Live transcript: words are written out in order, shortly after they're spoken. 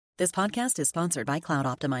This podcast is sponsored by Cloud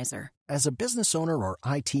Optimizer. As a business owner or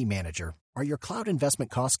IT manager, are your cloud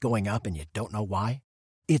investment costs going up and you don't know why?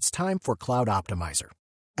 It's time for Cloud Optimizer.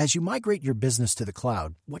 As you migrate your business to the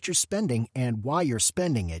cloud, what you're spending and why you're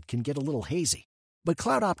spending it can get a little hazy. But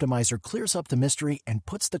Cloud Optimizer clears up the mystery and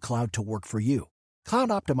puts the cloud to work for you. Cloud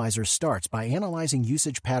Optimizer starts by analyzing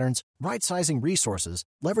usage patterns, right-sizing resources,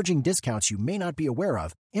 leveraging discounts you may not be aware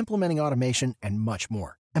of, implementing automation, and much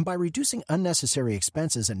more. And by reducing unnecessary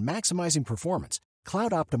expenses and maximizing performance,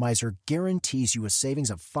 Cloud Optimizer guarantees you a savings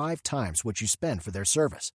of 5 times what you spend for their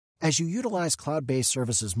service. As you utilize cloud-based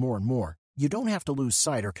services more and more, you don't have to lose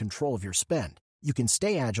sight or control of your spend. You can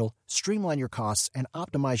stay agile, streamline your costs, and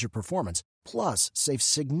optimize your performance, plus save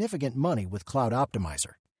significant money with Cloud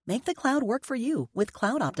Optimizer. Make the cloud work for you with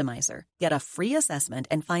Cloud Optimizer. Get a free assessment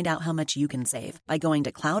and find out how much you can save by going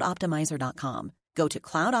to cloudoptimizer.com. Go to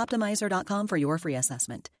cloudoptimizer.com for your free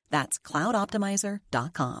assessment. That's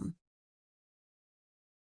cloudoptimizer.com.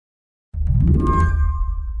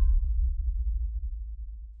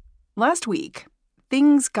 Last week,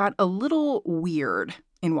 things got a little weird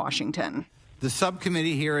in Washington. The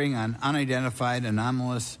subcommittee hearing on unidentified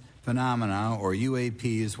anomalous phenomena, or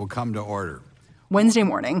UAPs, will come to order. Wednesday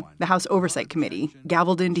morning, the House Oversight Committee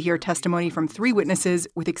gavelled in to hear testimony from 3 witnesses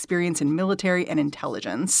with experience in military and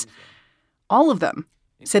intelligence. All of them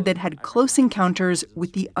said they'd had close encounters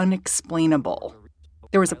with the unexplainable.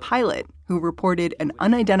 There was a pilot who reported an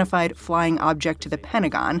unidentified flying object to the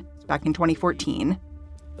Pentagon back in 2014.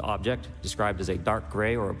 The object, described as a dark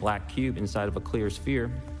gray or a black cube inside of a clear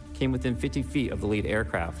sphere, came within 50 feet of the lead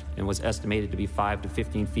aircraft and was estimated to be 5 to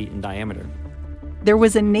 15 feet in diameter. There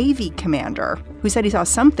was a Navy commander who said he saw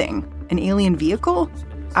something, an alien vehicle,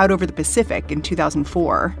 out over the Pacific in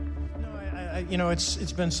 2004.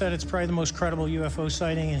 It's been said it's probably the most credible UFO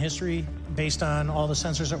sighting in history based on all the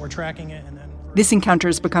sensors that were tracking it. This encounter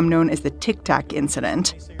has become known as the Tic Tac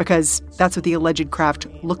incident because that's what the alleged craft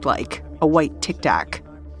looked like, a white Tic Tac.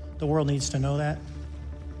 The world needs to know that.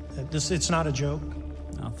 It's not a joke.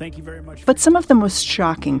 Oh, thank you very much. But some of the most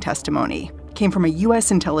shocking testimony came from a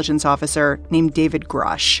U.S. intelligence officer named David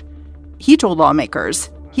Grush. He told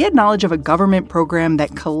lawmakers he had knowledge of a government program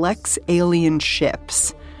that collects alien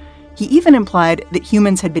ships. He even implied that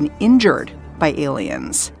humans had been injured by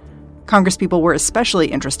aliens. Congresspeople were especially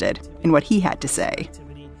interested in what he had to say.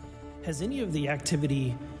 Has any of the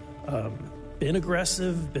activity been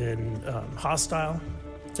aggressive, been hostile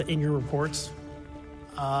in your reports?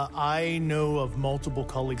 I know of multiple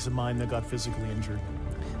colleagues of mine that got physically injured.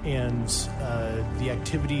 And the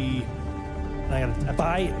activity...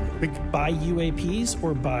 By UAPs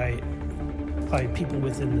or by people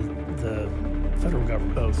within the federal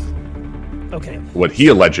government? Both. Okay. What he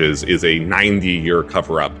alleges is a 90-year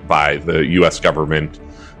cover-up by the U.S. government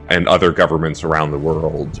and other governments around the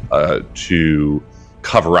world to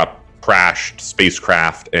cover up crashed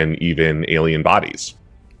spacecraft and even alien bodies.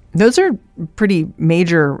 Those are pretty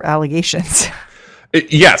major allegations.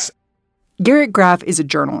 Yes. Garrett Graff is a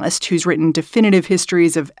journalist who's written definitive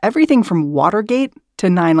histories of everything from Watergate to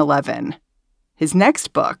 9/11. His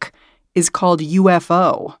next book is called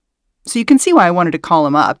UFO. So you can see why I wanted to call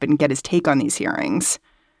him up and get his take on these hearings.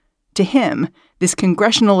 To him, this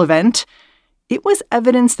congressional event, it was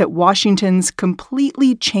evidence that Washington's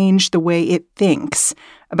completely changed the way it thinks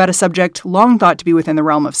about a subject long thought to be within the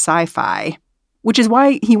realm of sci-fi, which is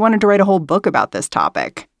why he wanted to write a whole book about this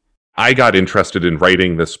topic. I got interested in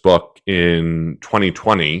writing this book in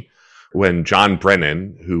 2020 when John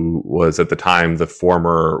Brennan, who was at the time the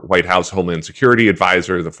former White House Homeland Security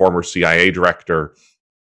advisor, the former CIA director,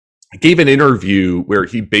 gave an interview where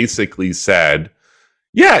he basically said,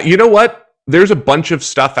 yeah, you know what? There's a bunch of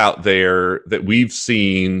stuff out there that we've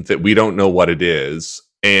seen that we don't know what it is,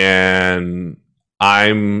 and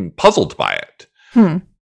I'm puzzled by it.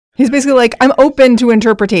 He's basically like, I'm open to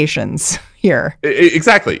interpretations here.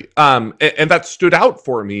 Exactly. And that stood out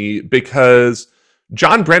for me because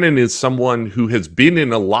John Brennan is someone who has been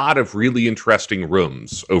in a lot of really interesting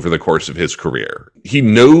rooms over the course of his career. He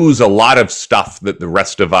knows a lot of stuff that the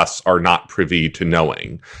rest of us are not privy to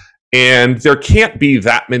knowing. And there can't be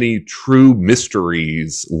that many true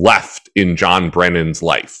mysteries left in John Brennan's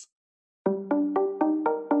life.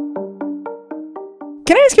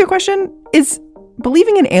 Can I ask you a question? Is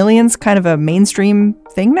believing in aliens kind of a mainstream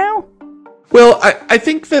thing now? Well, I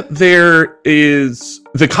think that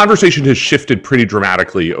the conversation has shifted pretty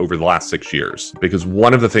dramatically over the last 6 years, because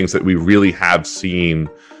one of the things that we really have seen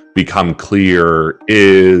become clear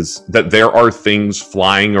is that there are things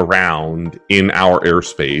flying around in our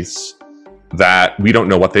airspace that we don't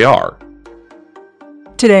know what they are.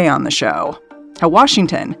 Today on the show, how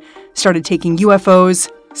Washington started taking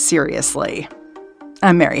UFOs seriously.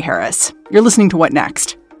 I'm Mary Harris. You're listening to What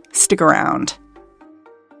Next? Stick around.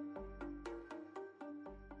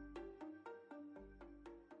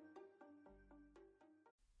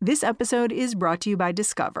 This episode is brought to you by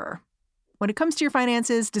Discover. When it comes to your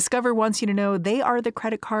finances, Discover wants you to know they are the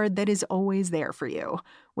credit card that is always there for you.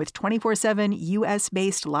 With 24/7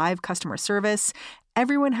 U.S.-based live customer service,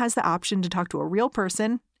 everyone has the option to talk to a real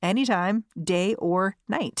person anytime, day or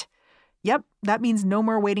night. Yep, that means no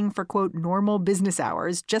more waiting for, quote, normal business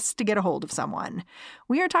hours just to get a hold of someone.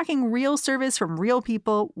 We are talking real service from real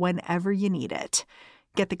people whenever you need it.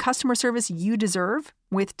 Get the customer service you deserve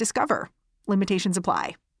with Discover. Limitations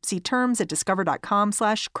apply. See terms at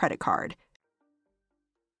discover.com/creditcard.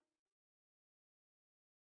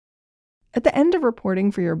 At the end of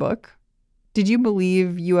reporting for your book, did you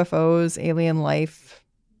believe UFOs, alien life,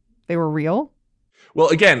 they were real? Well,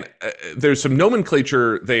 again, there's some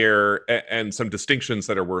nomenclature there and some distinctions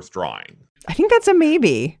that are worth drawing. I think that's a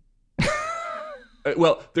maybe.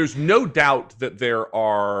 Well, there's no doubt that there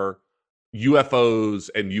are UFOs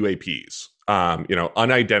and UAPs.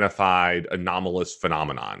 Unidentified anomalous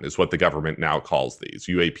phenomenon is what the government now calls these,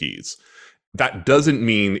 UAPs. That doesn't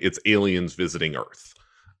mean it's aliens visiting Earth.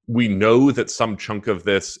 We know that some chunk of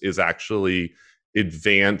this is actually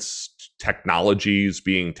advanced technologies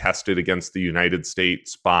being tested against the United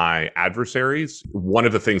States by adversaries. One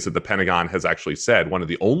of the things that the Pentagon has actually said, one of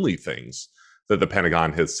the only things that the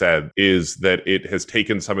Pentagon has said, is that it has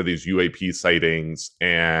taken some of these UAP sightings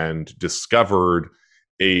and discovered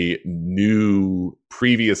a new,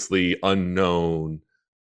 previously unknown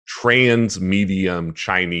trans-medium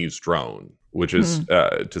Chinese drone, which is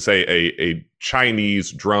to say a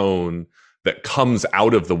Chinese drone that comes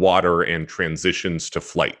out of the water and transitions to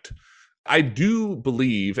flight. I do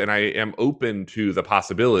believe, and I am open to the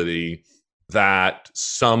possibility, that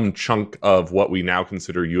some chunk of what we now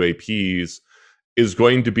consider UAPs is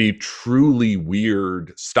going to be truly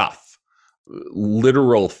weird stuff.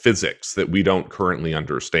 Literal physics that we don't currently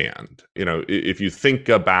understand. If you think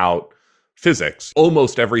about physics,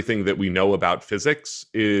 almost everything that we know about physics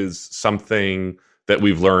is something that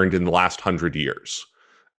we've learned in the last 100 years.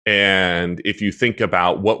 And if you think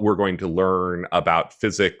about what we're going to learn about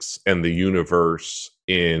physics and the universe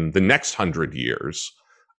in the next 100 years,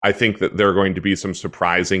 I think that there are going to be some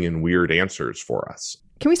surprising and weird answers for us.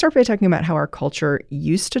 Can we start by talking about how our culture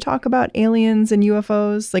used to talk about aliens and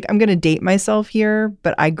UFOs? I'm going to date myself here,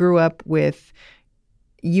 but I grew up with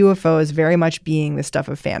UFOs very much being the stuff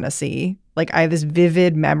of fantasy. I have this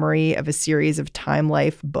vivid memory of a series of Time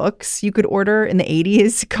Life books you could order in the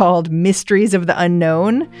 80s called Mysteries of the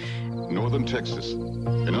Unknown. Northern Texas.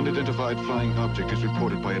 An unidentified flying object is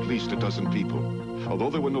reported by at least a dozen people. Although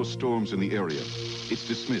there were no storms in the area, it's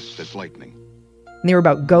dismissed as lightning. And they were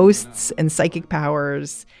about ghosts and psychic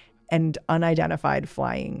powers and unidentified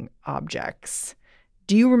flying objects.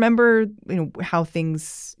 Do you remember, how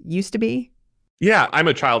things used to be? Yeah, I'm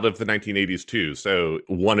a child of the 1980s too. So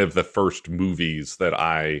one of the first movies that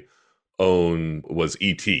I own was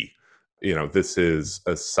E.T. This is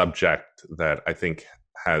a subject that I think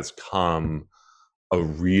has come a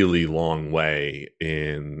really long way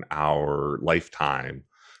in our lifetime.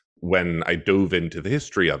 When I dove into the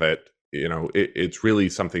history of it, it's really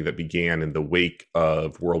something that began in the wake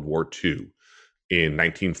of World War II in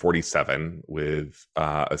 1947 with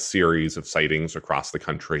a series of sightings across the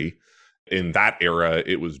country. In that era,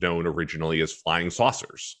 it was known originally as flying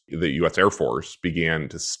saucers. The U.S. Air Force began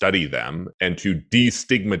to study them and to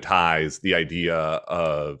destigmatize the idea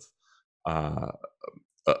of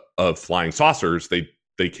flying saucers.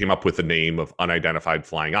 They came up with the name of unidentified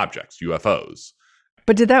flying objects, UFOs.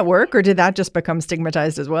 But did that work, or did that just become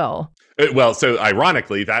stigmatized as well? Well, so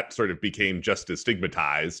ironically, that sort of became just as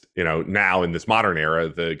stigmatized. Now in this modern era,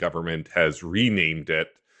 the government has renamed it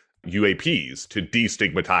UAPs to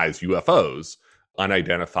destigmatize UFOs,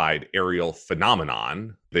 unidentified aerial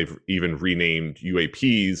phenomenon. They've even renamed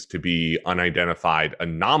UAPs to be unidentified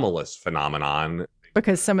anomalous phenomenon.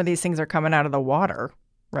 Because some of these things are coming out of the water,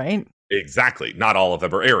 right? Exactly. Not all of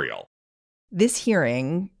them are aerial. This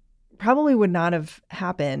hearing probably would not have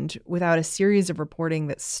happened without a series of reporting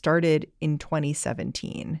that started in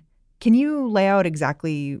 2017. Can you lay out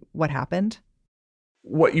exactly what happened?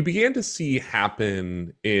 What you began to see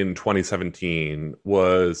happen in 2017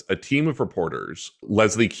 was a team of reporters,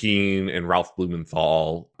 Leslie Kean and Ralph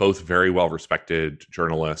Blumenthal, both very well-respected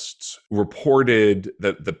journalists, reported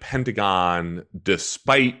that the Pentagon,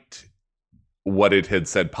 despite what it had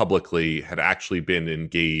said publicly, had actually been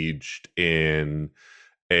engaged in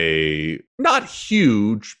a not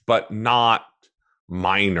huge, but not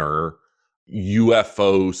minor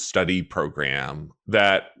UFO study program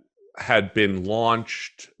that had been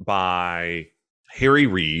launched by Harry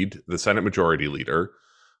Reid, the Senate Majority Leader,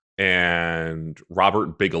 and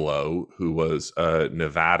Robert Bigelow, who was a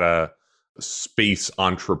Nevada space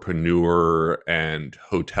entrepreneur and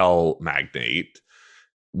hotel magnate,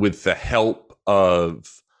 with the help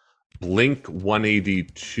of Blink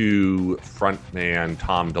 182 frontman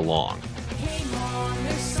Tom DeLonge. Hey Mom,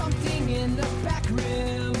 there's something in the back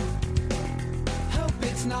room. Hope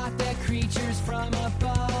it's not the creatures from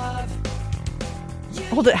above.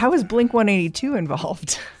 Hold it, how is Blink 182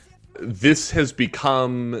 involved? This has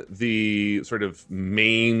become the sort of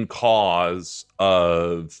main cause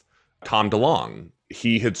of Tom DeLonge.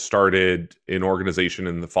 He had started an organization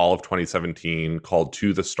in the fall of 2017 called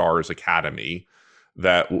To the Stars Academy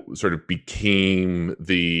that sort of became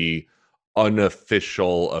the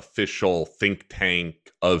unofficial, official think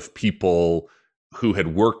tank of people who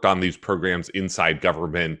had worked on these programs inside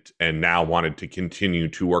government and now wanted to continue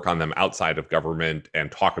to work on them outside of government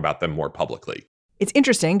and talk about them more publicly. It's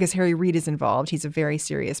interesting because Harry Reid is involved. He's a very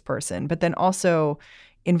serious person, but then also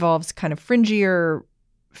involves kind of fringier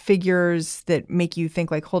figures that make you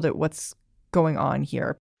think like, hold it, what's going on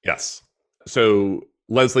here? Yes. So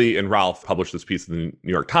Leslie and Ralph published this piece in the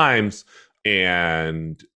New York Times,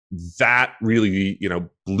 and that really,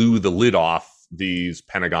 blew the lid off these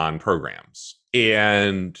Pentagon programs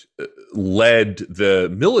and led the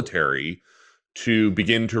military to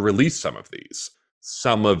begin to release some of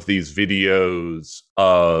these videos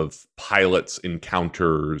of pilots'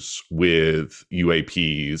 encounters with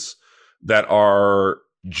UAPs that are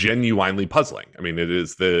genuinely puzzling. I mean, it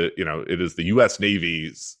is the U.S.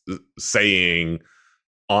 Navy saying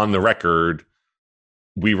on the record,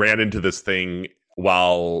 we ran into this thing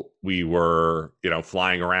while we were,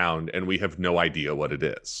 flying around, and we have no idea what it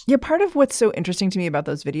is. Yeah, part of what's so interesting to me about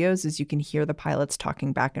those videos is you can hear the pilots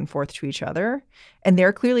talking back and forth to each other, and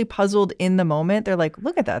they're clearly puzzled in the moment. They're like,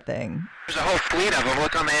 look at that thing. There's a whole fleet of them.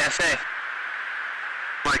 Look on the ASA.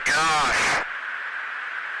 My gosh.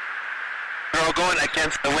 They're all going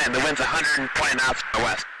against the wind. The wind's 120 knots from the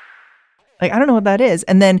west. Like, I don't know what that is.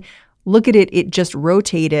 And then look at it. It just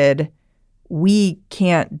rotated. We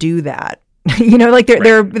can't do that.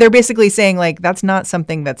 They're basically saying like, that's not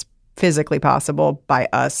something that's physically possible by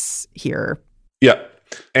us here. Yeah.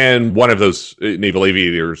 And one of those naval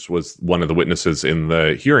aviators was one of the witnesses in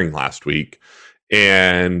the hearing last week.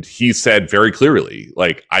 And he said very clearly,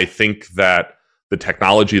 like, I think that the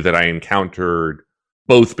technology that I encountered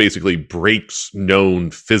both basically breaks known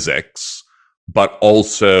physics, but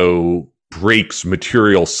also breaks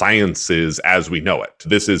material sciences as we know it.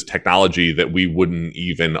 This is technology that we wouldn't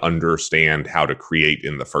even understand how to create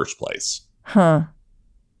in the first place. Huh.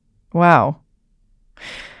 Wow.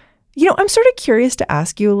 I'm sort of curious to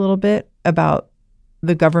ask you a little bit about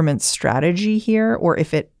the government's strategy here, or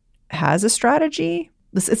if it has a strategy.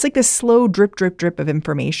 It's like this slow drip, drip, drip of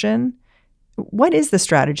information. What is the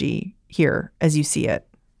strategy here as you see it?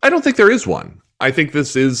 I don't think there is one. I think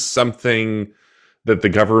this is something that the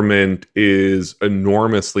government is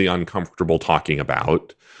enormously uncomfortable talking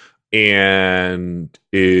about and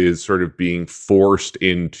is sort of being forced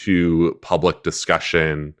into public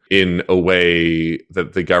discussion in a way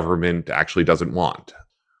that the government actually doesn't want.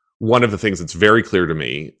 One of the things that's very clear to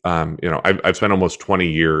me, I've spent almost 20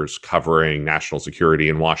 years covering national security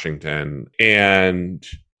in Washington, and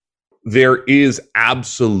there is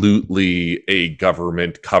absolutely a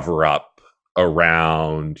government cover-up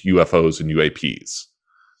around UFOs and UAPs.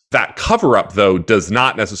 That cover-up, though, does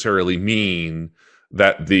not necessarily mean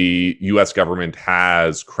that the U.S. government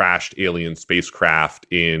has crashed alien spacecraft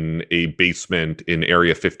in a basement in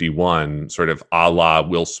Area 51, sort of a la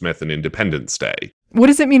Will Smith and Independence Day. What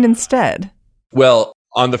does it mean instead? Well,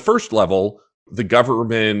 on the first level, the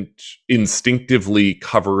government instinctively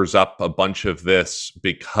covers up a bunch of this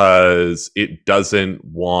because it doesn't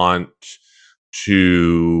want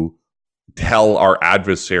to tell our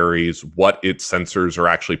adversaries what its sensors are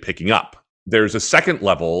actually picking up. There's a second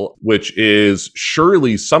level, which is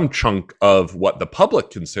surely some chunk of what the public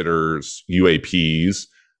considers UAPs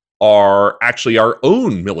are actually our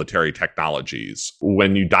own military technologies.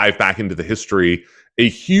 When you dive back into the history, a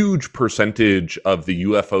huge percentage of the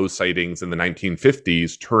UFO sightings in the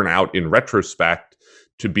 1950s turn out in retrospect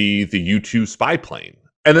to be the U-2 spy plane.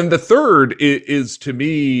 And then the third is to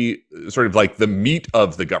me, sort of like the meat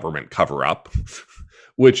of the government cover-up,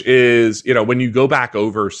 which is, when you go back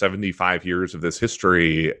over 75 years of this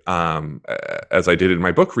history, as I did in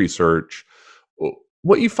my book research,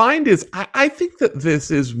 what you find is I think that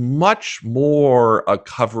this is much more a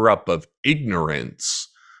cover-up of ignorance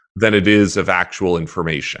than it is of actual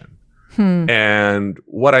information. And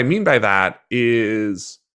what I mean by that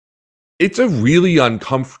is it's a really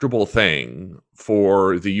uncomfortable thing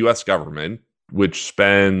for the US government, which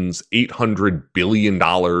spends $800 billion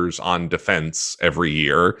on defense every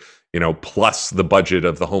year, plus the budget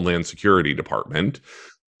of the Homeland Security Department,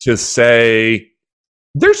 to say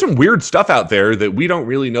there's some weird stuff out there that we don't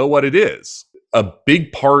really know what it is. A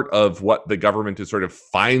big part of what the government is sort of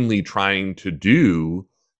finally trying to do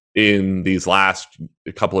in these last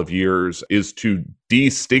couple of years is to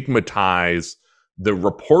destigmatize the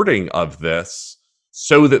reporting of this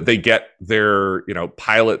so that they get their,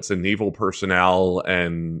 pilots and naval personnel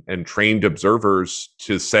and trained observers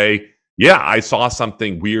to say, yeah, I saw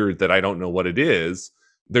something weird that I don't know what it is.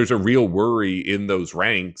 There's a real worry in those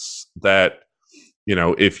ranks that,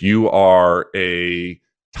 if you are a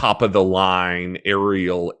top of the line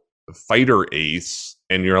aerial fighter ace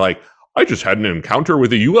and you're like, I just had an encounter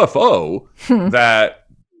with a UFO, that,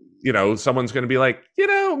 someone's going to be like,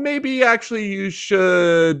 maybe actually you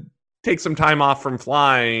should take some time off from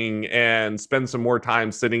flying and spend some more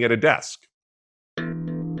time sitting at a desk.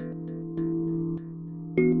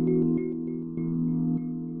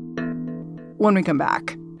 When we come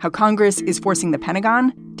back, how Congress is forcing the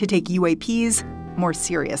Pentagon to take UAPs more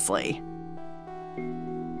seriously.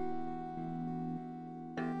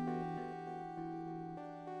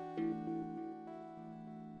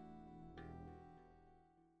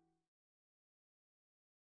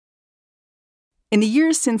 In the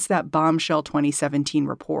years since that bombshell 2017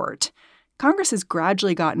 report, Congress has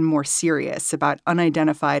gradually gotten more serious about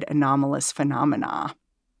unidentified anomalous phenomena.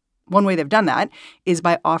 One way they've done that is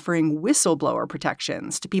by offering whistleblower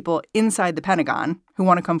protections to people inside the Pentagon who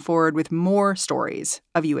want to come forward with more stories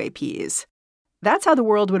of UAPs. That's how the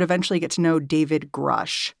world would eventually get to know David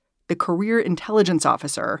Grush, the career intelligence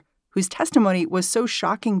officer whose testimony was so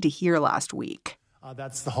shocking to hear last week.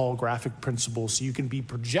 That's the holographic principle. So you can be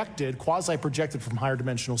projected, quasi-projected from higher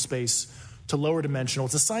dimensional space to lower dimensional.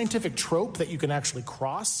 It's a scientific trope that you can actually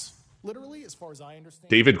cross, literally, as far as I understand.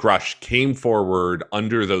 David Grush came forward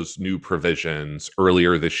under those new provisions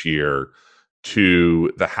earlier this year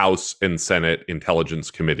to the House and Senate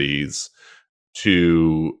Intelligence Committees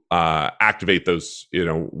to activate those,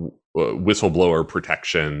 whistleblower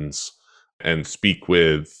protections and speak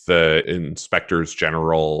with the inspectors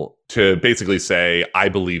general to basically say, I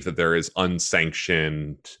believe that there is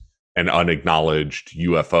unsanctioned and unacknowledged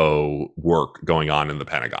UFO work going on in the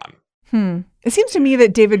Pentagon. It seems to me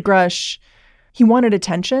that David Grush, he wanted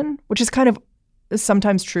attention, which is kind of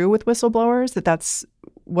sometimes true with whistleblowers, that's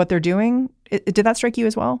what they're doing. Did that strike you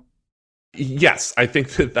as well? Yes, I think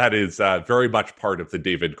that is very much part of the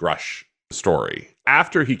David Grush story.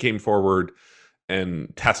 After he came forward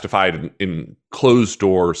and testified in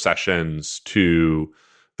closed-door sessions to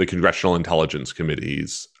the Congressional Intelligence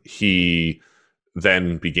Committees, he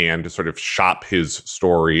then began to sort of shop his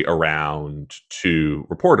story around to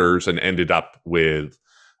reporters and ended up with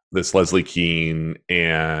this Leslie Kean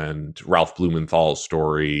and Ralph Blumenthal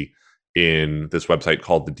story in this website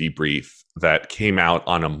called The Debrief that came out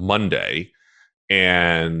on a Monday.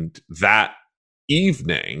 And that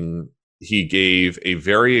evening, he gave a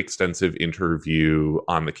very extensive interview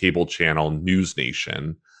on the cable channel News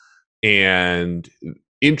Nation, and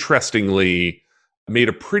interestingly, made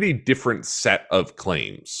a pretty different set of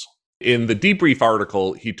claims. In the Debrief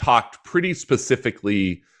article, he talked pretty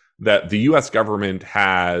specifically that the US government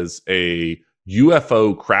has a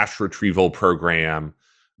UFO crash retrieval program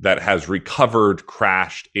that has recovered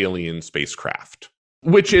crashed alien spacecraft,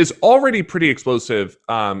 which is already pretty explosive.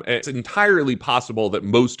 It's entirely possible that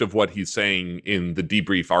most of what he's saying in the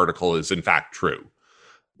Debrief article is in fact true,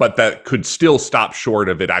 but that could still stop short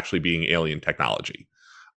of it actually being alien technology.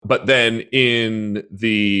 But then in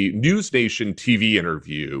the News Nation TV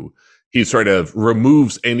interview, he sort of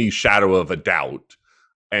removes any shadow of a doubt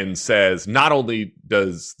and says, not only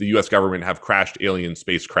does the US government have crashed alien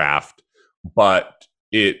spacecraft, but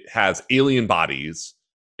it has alien bodies,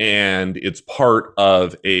 and it's part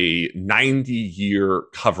of a 90-year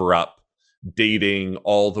cover-up dating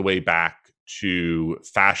all the way back to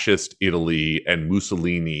fascist Italy and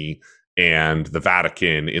Mussolini and the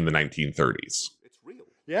Vatican in the 1930s.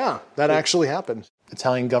 Yeah, that actually happened.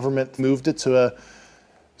 Italian government moved it to a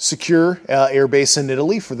secure air base in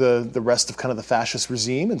Italy for the rest of kind of the fascist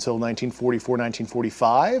regime until 1944,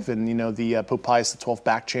 1945. And, the Pope Pius XII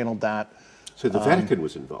back-channeled that. So the Vatican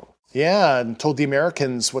was involved. Yeah, and told the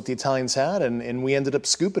Americans what the Italians had, and we ended up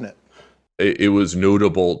scooping it. It was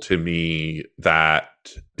notable to me that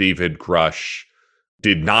David Grush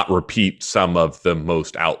did not repeat some of the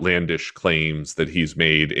most outlandish claims that he's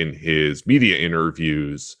made in his media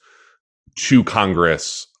interviews to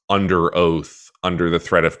Congress under oath, under the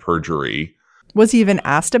threat of perjury. Was he even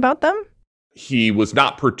asked about them? He was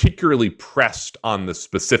not particularly pressed on the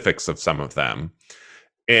specifics of some of them.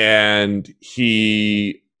 And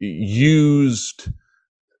he used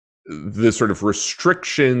the sort of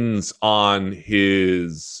restrictions on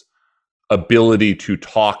his ability to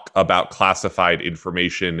talk about classified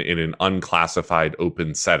information in an unclassified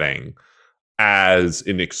open setting as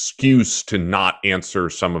an excuse to not answer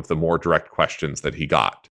some of the more direct questions that he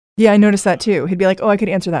got. Yeah, I noticed that too. He'd be like, oh, I could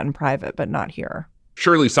answer that in private, but not here.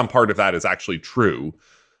 Surely some part of that is actually true,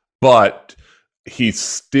 but he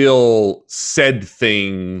still said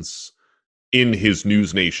things in his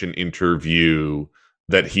News Nation interview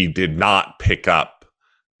that he did not pick up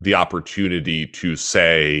the opportunity to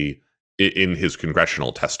say in his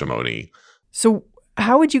congressional testimony. So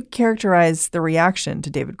how would you characterize the reaction to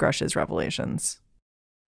David Grush's revelations?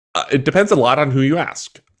 It depends a lot on who you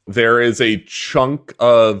ask. There is a chunk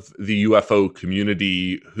of the UFO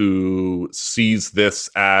community who sees this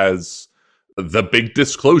as the big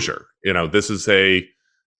disclosure. You know, this is a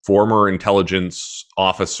former intelligence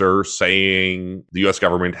officer saying the US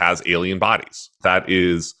government has alien bodies. That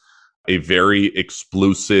is a very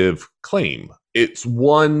explosive claim. It's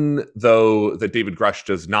one, though, that David Grush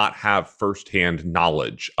does not have firsthand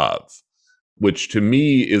knowledge of, which to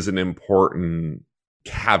me is an important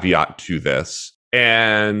caveat to this.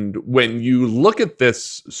 And when you look at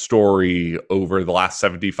this story over the last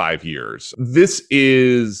 75 years, this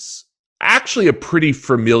is actually a pretty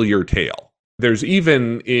familiar tale. There's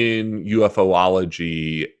even in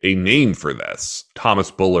UFOlogy a name for this.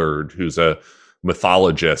 Thomas Bullard, who's a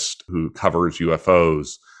mythologist who covers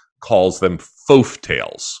UFOs, calls them Fof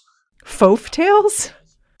tales. Fof tales?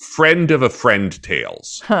 Friend of a friend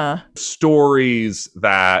tales. Huh. Stories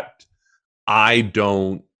that I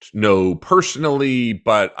don't know personally,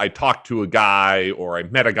 but I talked to a guy, or I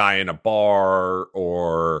met a guy in a bar,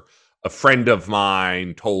 or a friend of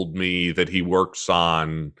mine told me that he works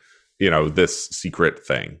on, this secret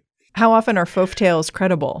thing. How often are Fof tales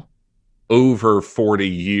credible? Over 40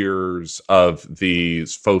 years of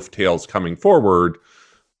these Fof tales coming forward,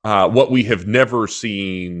 what we have never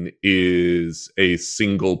seen is a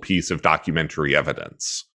single piece of documentary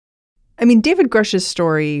evidence. I mean, David Grush's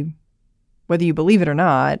story, whether you believe it or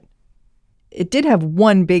not, it did have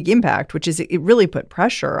one big impact, which is it really put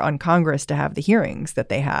pressure on Congress to have the hearings that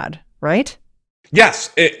they had, right?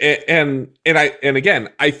 Yes, and again,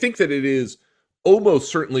 I think that it is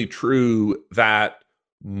almost certainly true that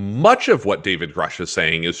much of what David Grush is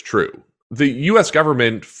saying is true. The U.S.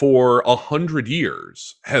 government for 100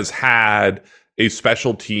 years has had a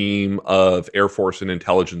special team of Air Force and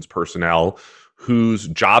intelligence personnel whose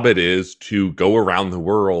job it is to go around the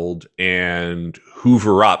world and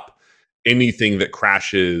hoover up anything that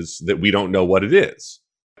crashes that we don't know what it is.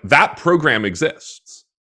 That program exists.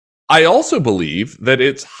 I also believe that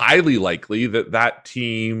it's highly likely that that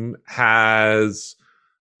team has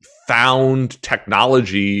found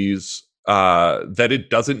technologies that it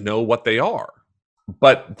doesn't know what they are.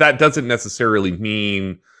 But that doesn't necessarily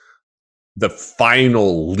mean the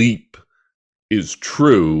final leap is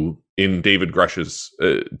true in David Grush's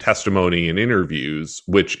testimony and interviews,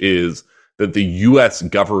 which is that the U.S.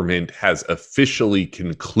 government has officially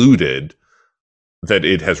concluded that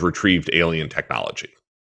it has retrieved alien technology.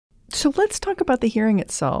 So let's talk about the hearing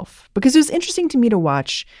itself, because it was interesting to me to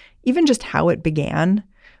watch even just how it began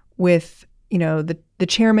with, the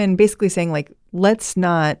chairman basically saying, like, let's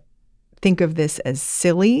not think of this as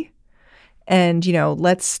silly. And,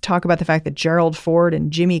 let's talk about the fact that Gerald Ford and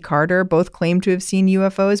Jimmy Carter both claim to have seen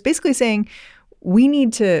UFOs, basically saying we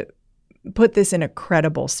need to put this in a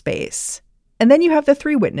credible space. And then you have the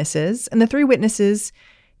three witnesses, and the three witnesses,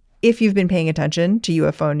 if you've been paying attention to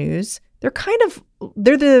UFO news,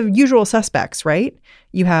 they're the usual suspects, right?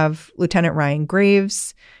 You have Lieutenant Ryan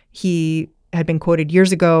Graves. He had been quoted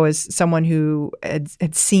years ago as someone who had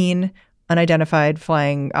seen unidentified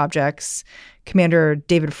flying objects. Commander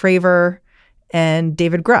David Fravor and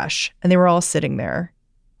David Grush, and they were all sitting there.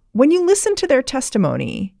 When you listen to their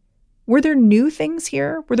testimony, were there new things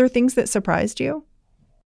here? Were there things that surprised you?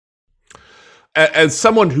 As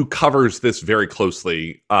someone who covers this very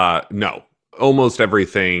closely, no. Almost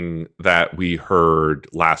everything that we heard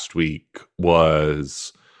last week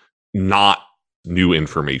was not new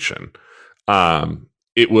information.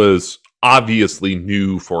 It was obviously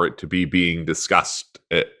new for it to be being discussed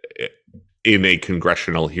in a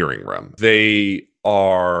congressional hearing room. They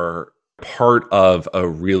are part of a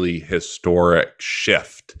really historic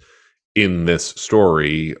shift in this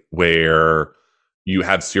story where you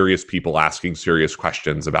have serious people asking serious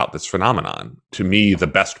questions about this phenomenon. To me, the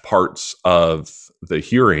best parts of the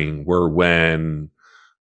hearing were when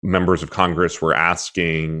members of Congress were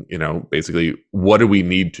asking, basically, what do we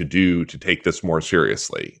need to do to take this more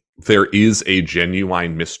seriously? There is a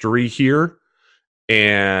genuine mystery here,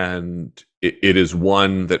 and it is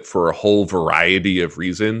one that for a whole variety of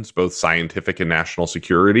reasons, both scientific and national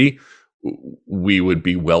security, we would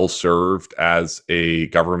be well served as a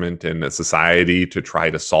government and a society to try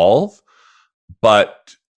to solve.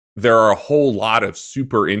 But there are a whole lot of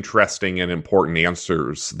super interesting and important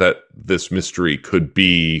answers that this mystery could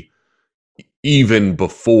be even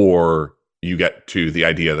before you get to the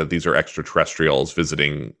idea that these are extraterrestrials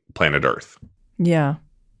visiting planet Earth. Yeah.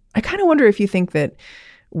 I kind of wonder if you think that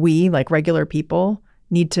we, like regular people,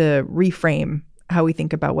 need to reframe how we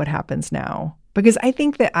think about what happens now. Because I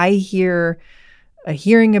think that I hear a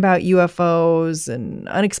hearing about UFOs and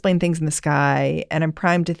unexplained things in the sky, and I'm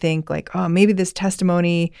primed to think like, oh, maybe this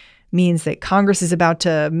testimony means that Congress is about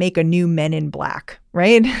to make a new Men in Black,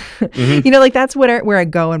 right? Mm-hmm. That's where I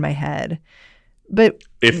go in my head. But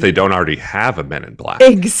if they don't already have a Men in Black.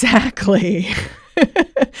 Exactly.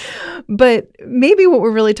 But maybe what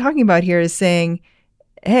we're really talking about here is saying,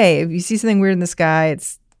 hey, if you see something weird in the sky,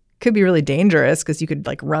 it could be really dangerous because you could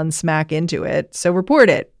run smack into it. So report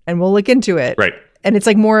it and we'll look into it. Right. And it's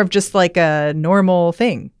more of just a normal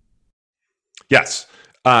thing. Yes.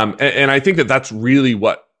 And I think that that's really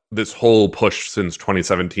what this whole push since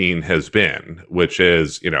 2017 has been, which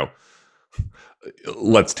is,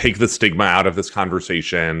 let's take the stigma out of this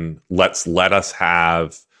conversation. Let us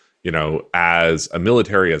have, as a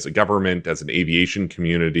military, as a government, as an aviation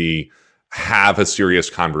community, have a serious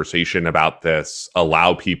conversation about this,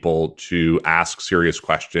 allow people to ask serious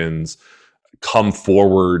questions, come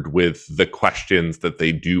forward with the questions that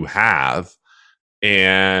they do have.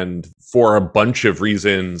 And for a bunch of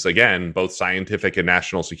reasons, again, both scientific and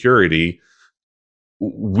national security,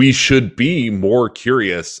 we should be more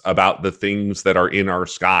curious about the things that are in our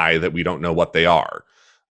sky that we don't know what they are.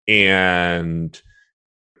 And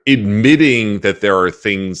admitting that there are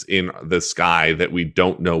things in the sky that we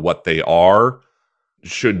don't know what they are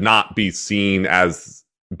should not be seen as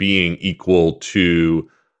being equal to,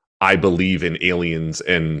 I believe in aliens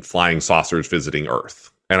and flying saucers visiting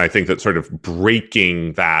Earth. And I think that sort of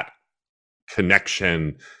breaking that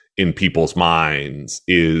connection in people's minds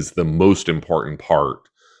is the most important part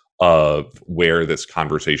of where this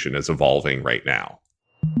conversation is evolving right now.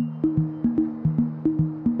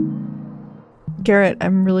 Garrett,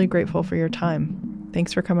 I'm really grateful for your time.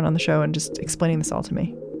 Thanks for coming on the show and just explaining this all to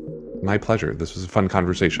me. My pleasure. This was a fun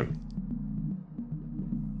conversation.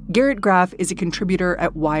 Garrett Graff is a contributor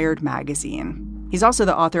at Wired magazine. He's also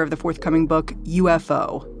the author of the forthcoming book,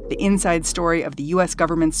 UFO, the inside story of the U.S.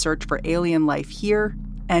 government's search for alien life here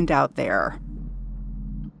and out there.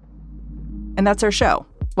 And that's our show.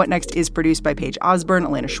 What Next is produced by Paige Osborne,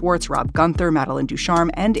 Elena Schwartz, Rob Gunther, Madeline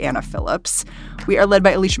Ducharme, and Anna Phillips. We are led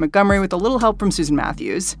by Alicia Montgomery with a little help from Susan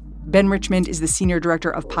Matthews. Ben Richmond is the Senior Director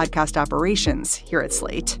of Podcast Operations here at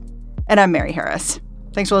Slate. And I'm Mary Harris.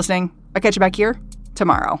 Thanks for listening. I'll catch you back here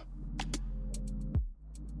tomorrow.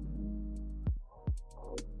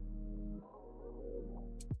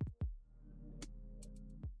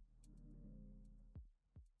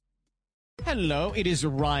 Hello, it is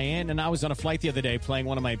Ryan, and I was on a flight the other day playing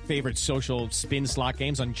one of my favorite social spin slot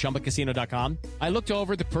games on ChumbaCasino.com. I looked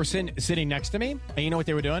over at the person sitting next to me, and you know what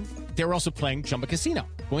they were doing? They were also playing Chumba Casino.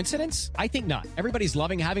 Coincidence? I think not. Everybody's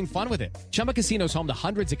loving having fun with it. Chumba Casino is home to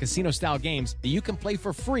hundreds of casino-style games that you can play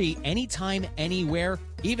for free anytime, anywhere,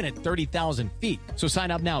 even at 30,000 feet. So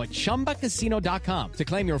sign up now at ChumbaCasino.com to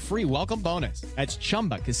claim your free welcome bonus. That's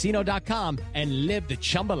ChumbaCasino.com and live the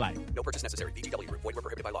Chumba life. No purchase necessary. VGW. Void where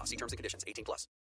prohibited by law. See terms and conditions. 18+.